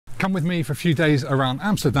Come with me for a few days around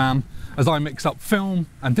Amsterdam as I mix up film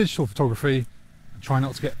and digital photography and try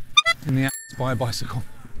not to get in the ass by a bicycle.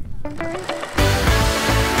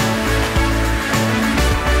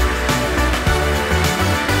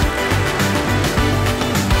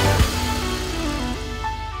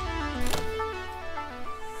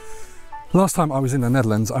 Last time I was in the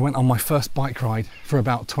Netherlands, I went on my first bike ride for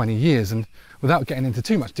about 20 years, and without getting into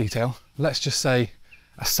too much detail, let's just say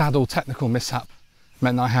a saddle technical mishap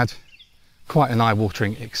meant I had quite an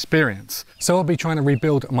eye-watering experience. So I'll be trying to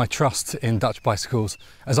rebuild my trust in Dutch bicycles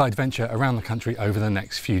as I adventure around the country over the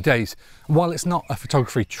next few days. While it's not a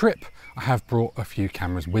photography trip, I have brought a few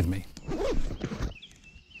cameras with me.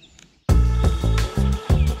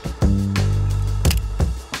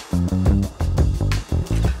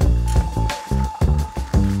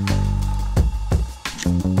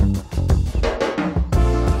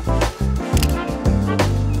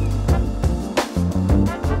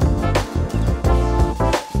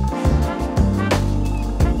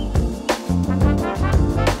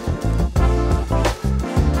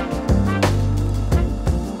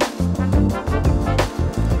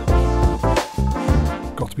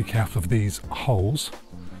 Careful of these holes,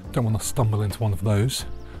 don't want to stumble into one of those.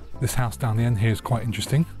 This house down the end here is quite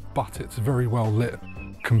interesting, but it's very well lit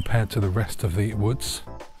compared to the rest of the woods,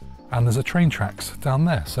 and there's a train tracks down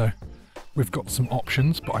there, so we've got some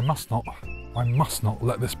options. But I must not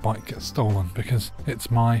let this bike get stolen because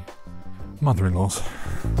it's my mother-in-law's.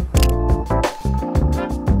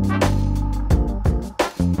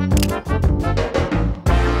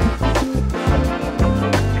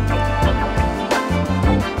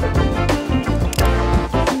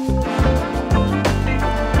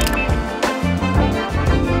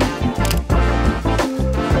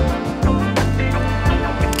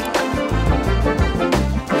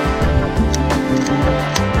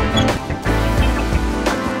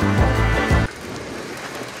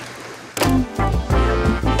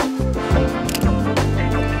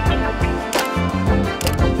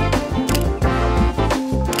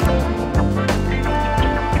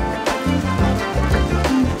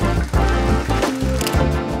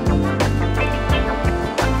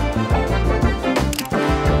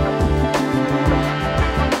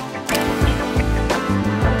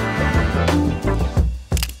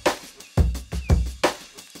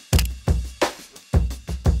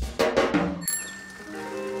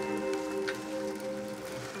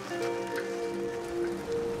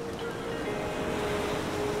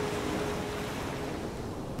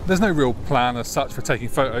 There's no real plan as such for taking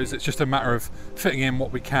photos, it's just a matter of fitting in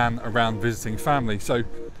what we can around visiting family, so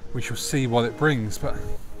we shall see what it brings, but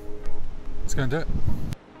let's go and do it.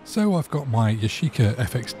 So I've got my Yashica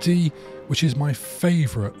FXD, which is my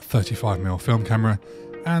favourite 35mm film camera,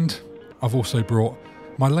 and I've also brought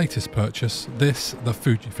my latest purchase, the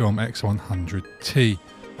Fujifilm X100T,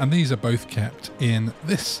 and these are both kept in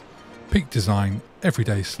this Peak Design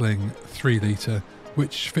everyday Sling 3 litre,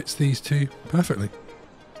 which fits these two perfectly.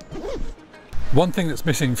 One thing that's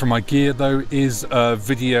missing from my gear though is a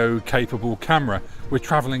video capable camera. We're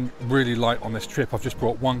travelling really light on this trip. I've just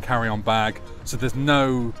brought one carry-on bag, so there's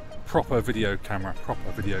no proper video camera.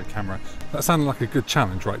 That sounded like a good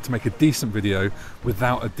challenge, right? To make a decent video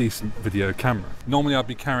without a decent video camera. Normally I'd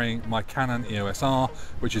be carrying my Canon EOS R,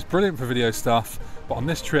 which is brilliant for video stuff, but on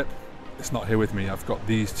this trip it's not here with me. I've got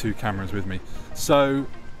these two cameras with me. So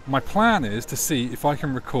my plan is to see if I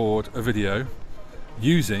can record a video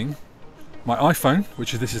using my iPhone,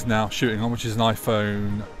 which this is now shooting on, which is an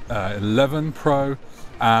iPhone 11 Pro,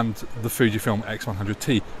 and the Fujifilm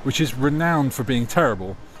X100T, which is renowned for being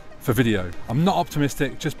terrible for video. I'm not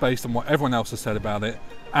optimistic just based on what everyone else has said about it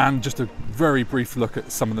and just a very brief look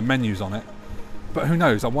at some of the menus on it, but who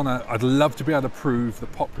knows, I'd love to be able to prove the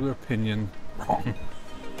popular opinion wrong,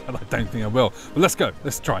 but I don't think I will. But let's go,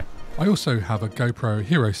 let's try. I also have a GoPro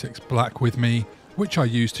Hero 6 Black with me, which I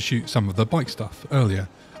used to shoot some of the bike stuff earlier.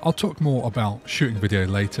 I'll talk more about shooting video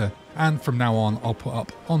later, and from now on I'll put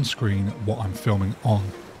up on screen what I'm filming on.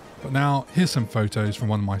 But now here's some photos from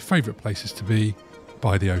one of my favourite places to be,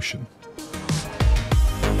 by the ocean.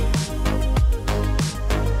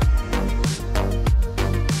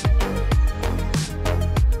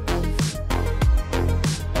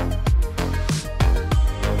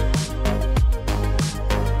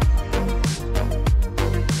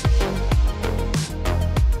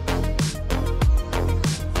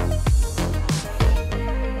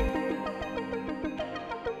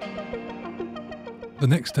 The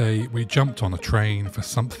next day we jumped on a train for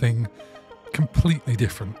something completely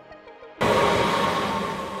different.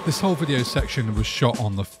 This whole video section was shot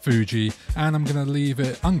on the Fuji, and I'm going to leave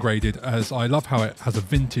it ungraded as I love how it has a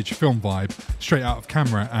vintage film vibe straight out of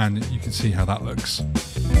camera, and you can see how that looks.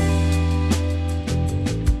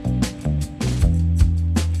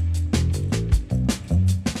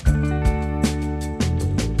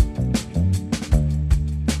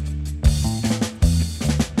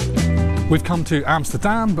 We've come to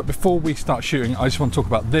Amsterdam, but before we start shooting, I just want to talk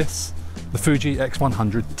about this, the Fuji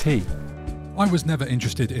X100T. I was never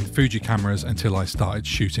interested in Fuji cameras until I started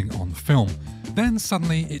shooting on film. Then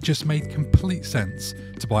suddenly it just made complete sense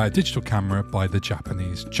to buy a digital camera by the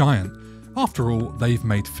Japanese giant. After all, they've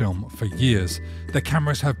made film for years. Their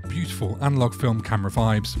cameras have beautiful analog film camera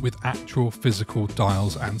vibes with actual physical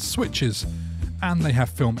dials and switches. And they have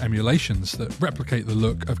film emulations that replicate the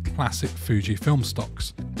look of classic Fuji film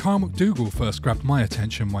stocks. Kyle McDougall first grabbed my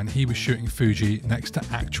attention when he was shooting Fuji next to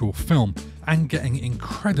actual film and getting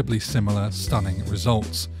incredibly similar, stunning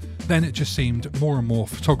results. Then it just seemed more and more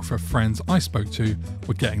photographer friends I spoke to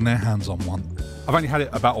were getting their hands on one. I've only had it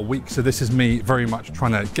about a week, so this is me very much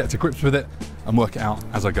trying to get to grips with it and work it out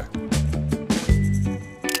as I go.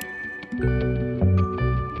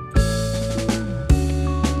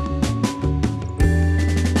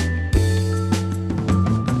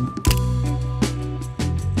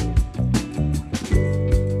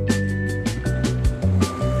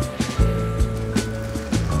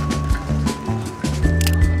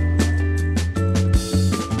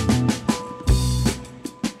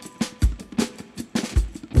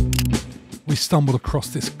 We stumbled across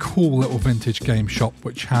this cool little vintage game shop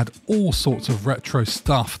which had all sorts of retro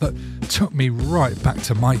stuff that took me right back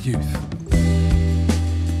to my youth.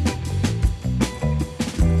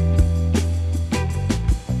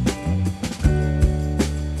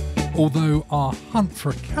 Although our hunt for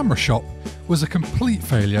a camera shop was a complete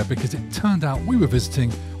failure because it turned out we were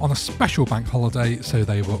visiting on a special bank holiday, so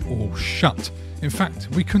they were all shut. In fact,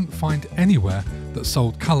 we couldn't find anywhere that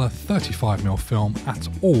sold colour 35mm film at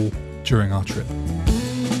all during our trip.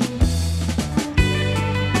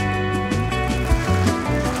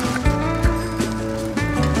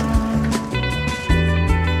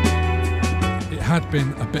 It had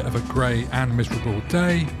been a bit of a grey and miserable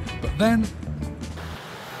day, but then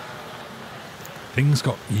things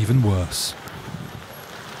got even worse.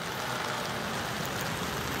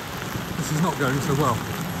 This is not going so well.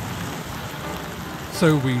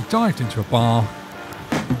 So we dived into a bar,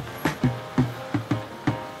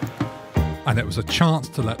 and it was a chance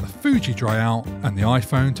to let the Fuji dry out and the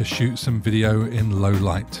iPhone to shoot some video in low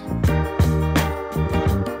light.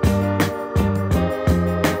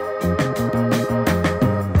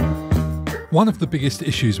 One of the biggest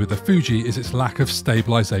issues with the Fuji is its lack of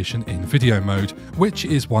stabilisation in video mode, which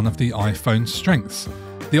is one of the iPhone's strengths.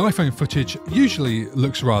 The iPhone footage usually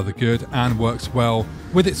looks rather good and works well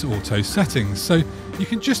with its auto settings, so you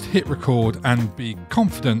can just hit record and be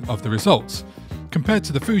confident of the results. Compared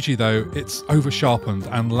to the Fuji though, it's over-sharpened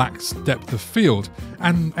and lacks depth of field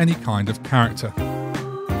and any kind of character.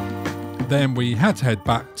 Then we had to head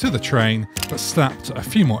back to the train, but snapped a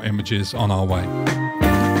few more images on our way.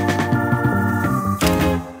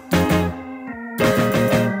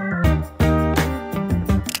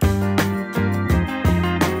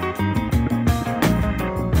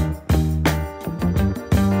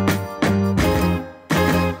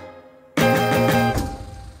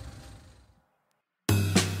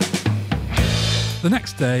 The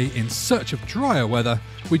next day, in search of drier weather,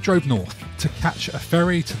 we drove north to catch a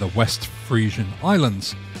ferry to the West Frisian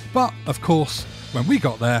Islands. But, of course, when we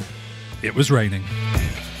got there, it was raining.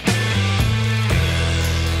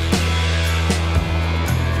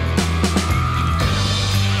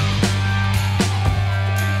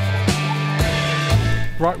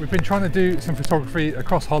 Right, we've been trying to do some photography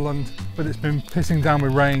across Holland, but it's been pissing down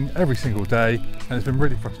with rain every single day, and it's been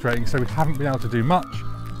really frustrating, so we haven't been able to do much.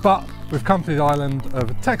 But we've come to the island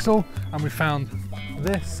of Texel and we found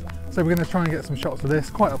this, so we're going to try and get some shots of this,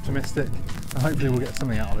 quite optimistic, and hopefully we'll get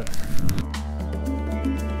something out of it.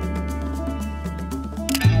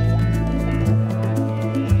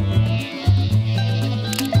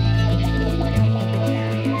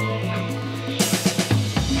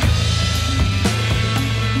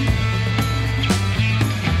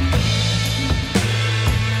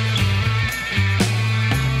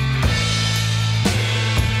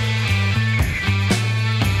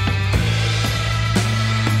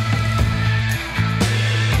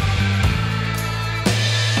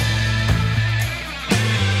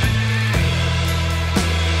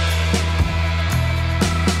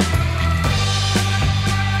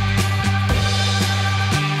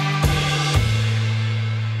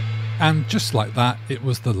 And just like that, it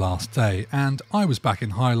was the last day, and I was back in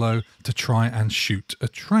high-low to try and shoot a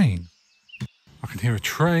train. I can hear a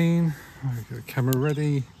train. I'll get the camera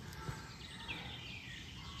ready.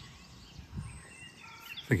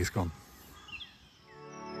 I think it's gone.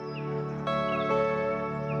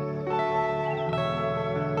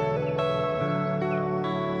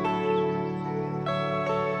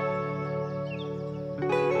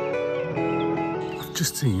 I've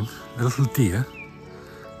just seen a little deer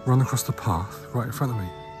run across the path right in front of me.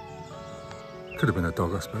 Could have been a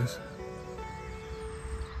dog, I suppose.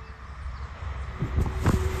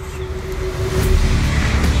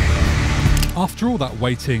 After all that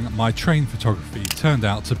waiting, my train photography turned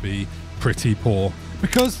out to be pretty poor.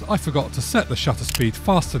 Because I forgot to set the shutter speed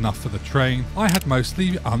fast enough for the train, I had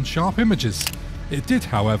mostly unsharp images. It did,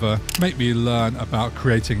 however, make me learn about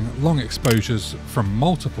creating long exposures from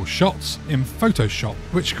multiple shots in Photoshop,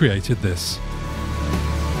 which created this.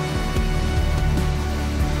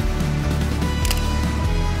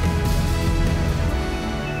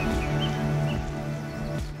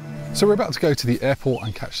 So we're about to go to the airport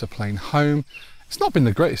and catch the plane home. It's not been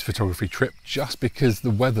the greatest photography trip just because the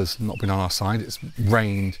weather's not been on our side. It's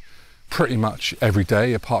rained pretty much every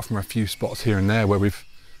day, apart from a few spots here and there where we've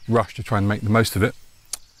rushed to try and make the most of it.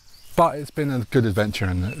 But it's been a good adventure,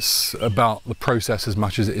 and it's about the process as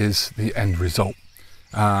much as it is the end result.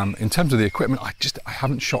 In terms of the equipment, I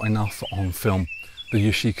haven't shot enough on film. The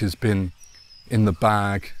Yashica's been in the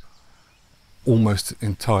bag almost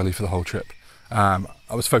entirely for the whole trip.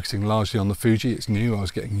 I was focusing largely on the Fuji. It's new, I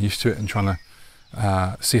was getting used to it and trying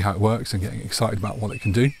to see how it works and getting excited about what it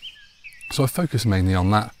can do. So I focused mainly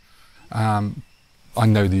on that. I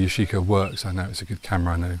know the Yashica works, I know it's a good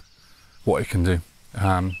camera, I know what it can do.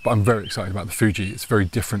 But I'm very excited about the Fuji. It's very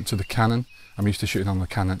different to the Canon. I'm used to shooting on the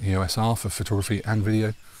Canon EOS R for photography and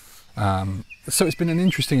video. So it's been an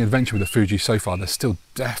interesting adventure with the Fuji so far. There's still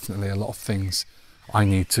definitely a lot of things I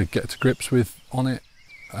need to get to grips with on it.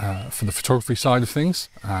 For the photography side of things,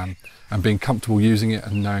 and being comfortable using it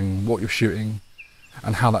and knowing what you're shooting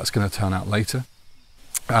and how that's going to turn out later.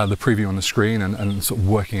 The preview on the screen and sort of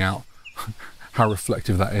working out how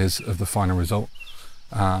reflective that is of the final result.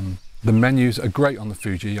 The menus are great on the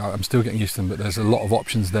Fuji. I'm still getting used to them, but there's a lot of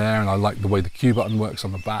options there, and I like the way the Q button works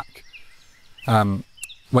on the back.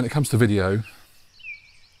 When it comes to video,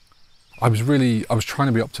 I was trying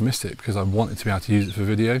to be optimistic because I wanted to be able to use it for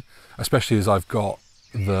video, especially as I've got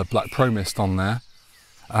the Black Pro Mist on there,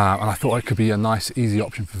 and I thought it could be a nice easy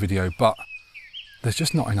option for video, but there's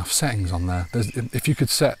just not enough settings on there. If you could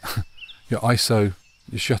set your ISO,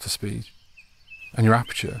 your shutter speed and your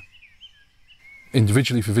aperture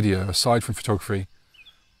individually for video aside from photography,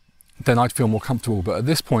 then I'd feel more comfortable. But at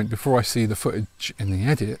this point, before I see the footage in the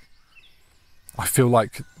edit, I feel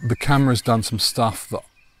like the camera's done some stuff that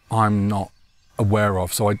I'm not aware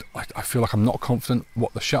of, so I feel like I'm not confident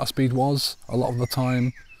what the shutter speed was a lot of the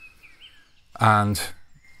time, and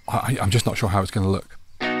I'm just not sure how it's going to look.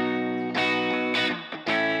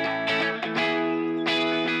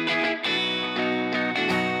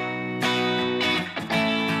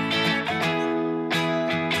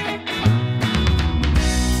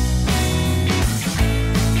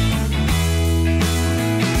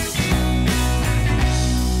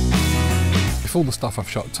 If all the stuff I've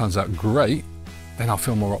shot turns out great, then I'll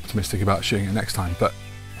feel more optimistic about shooting it next time, but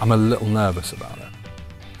I'm a little nervous about it.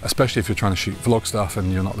 Especially if you're trying to shoot vlog stuff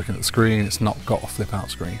and you're not looking at the screen, it's not got a flip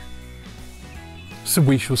out screen. So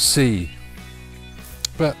we shall see.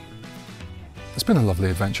 But it's been a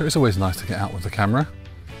lovely adventure. It's always nice to get out with the camera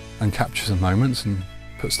and capture some moments and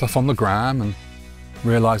put stuff on the gram and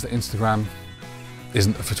realise that Instagram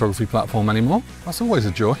isn't a photography platform anymore. That's always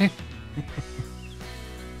a joy.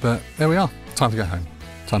 But there we are, time to go home.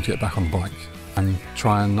 Time to get back on the bike and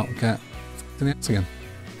try and not get in the ass again.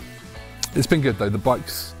 It's been good though, the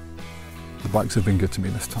bikes have been good to me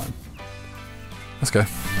this time. Let's go.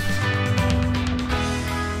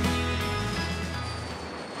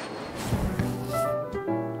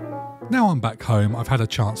 Now I'm back home, I've had a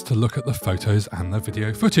chance to look at the photos and the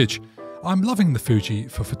video footage. I'm loving the Fuji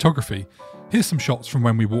for photography. Here's some shots from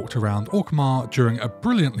when we walked around Alkmaar during a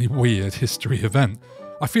brilliantly weird history event.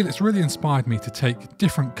 I feel it's really inspired me to take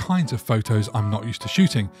different kinds of photos I'm not used to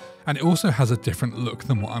shooting, and it also has a different look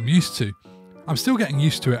than what I'm used to. I'm still getting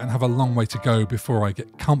used to it and have a long way to go before I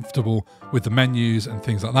get comfortable with the menus and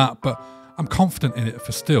things like that, but I'm confident in it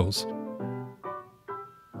for stills.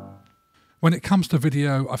 When it comes to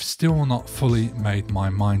video, I've still not fully made my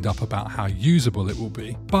mind up about how usable it will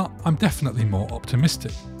be, but I'm definitely more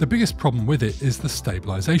optimistic. The biggest problem with it is the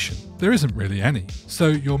stabilization. There isn't really any, so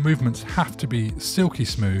your movements have to be silky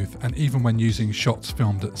smooth, and even when using shots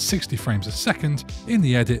filmed at 60 frames a second, in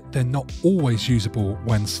the edit they're not always usable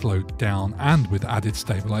when slowed down and with added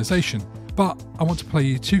stabilization. But I want to play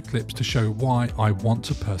you 2 clips to show why I want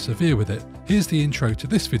to persevere with it. Here's the intro to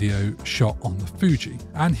this video shot on the Fuji,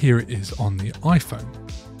 and here it is on the iPhone.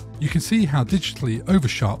 You can see how digitally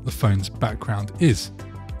oversharp the phone's background is.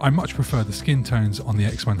 I much prefer the skin tones on the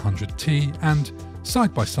X100T, and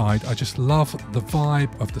side by side I just love the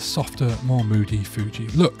vibe of the softer, more moody Fuji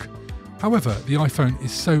look. However, the iPhone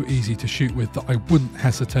is so easy to shoot with that I wouldn't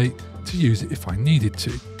hesitate to use it if I needed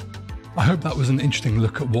to. I hope that was an interesting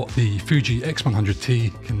look at what the Fuji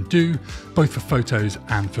X100T can do, both for photos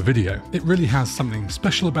and for video. It really has something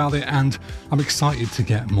special about it, and I'm excited to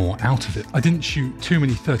get more out of it. I didn't shoot too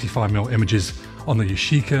many 35mm images on the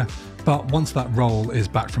Yashica, but once that roll is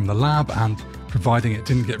back from the lab, and providing it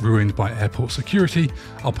didn't get ruined by airport security,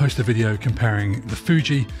 I'll post a video comparing the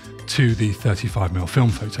Fuji to the 35mm film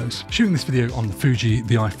photos. Shooting this video on the Fuji,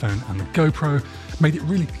 the iPhone and the GoPro made it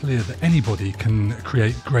really clear that anybody can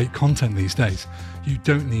create great content these days. You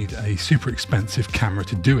don't need a super expensive camera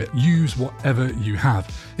to do it. Use whatever you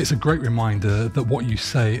have. It's a great reminder that what you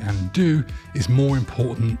say and do is more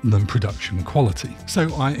important than production quality.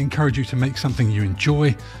 So I encourage you to make something you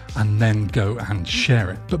enjoy and then go and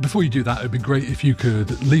share it. But before you do that, it'd be great if you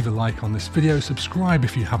could leave a like on this video, subscribe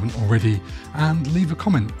if you haven't already, and leave a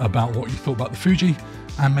comment about what you thought about the Fuji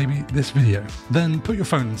and maybe this video. Then put your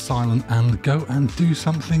phone in silent and go and do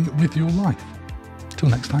something with your life. Till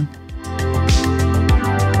next time.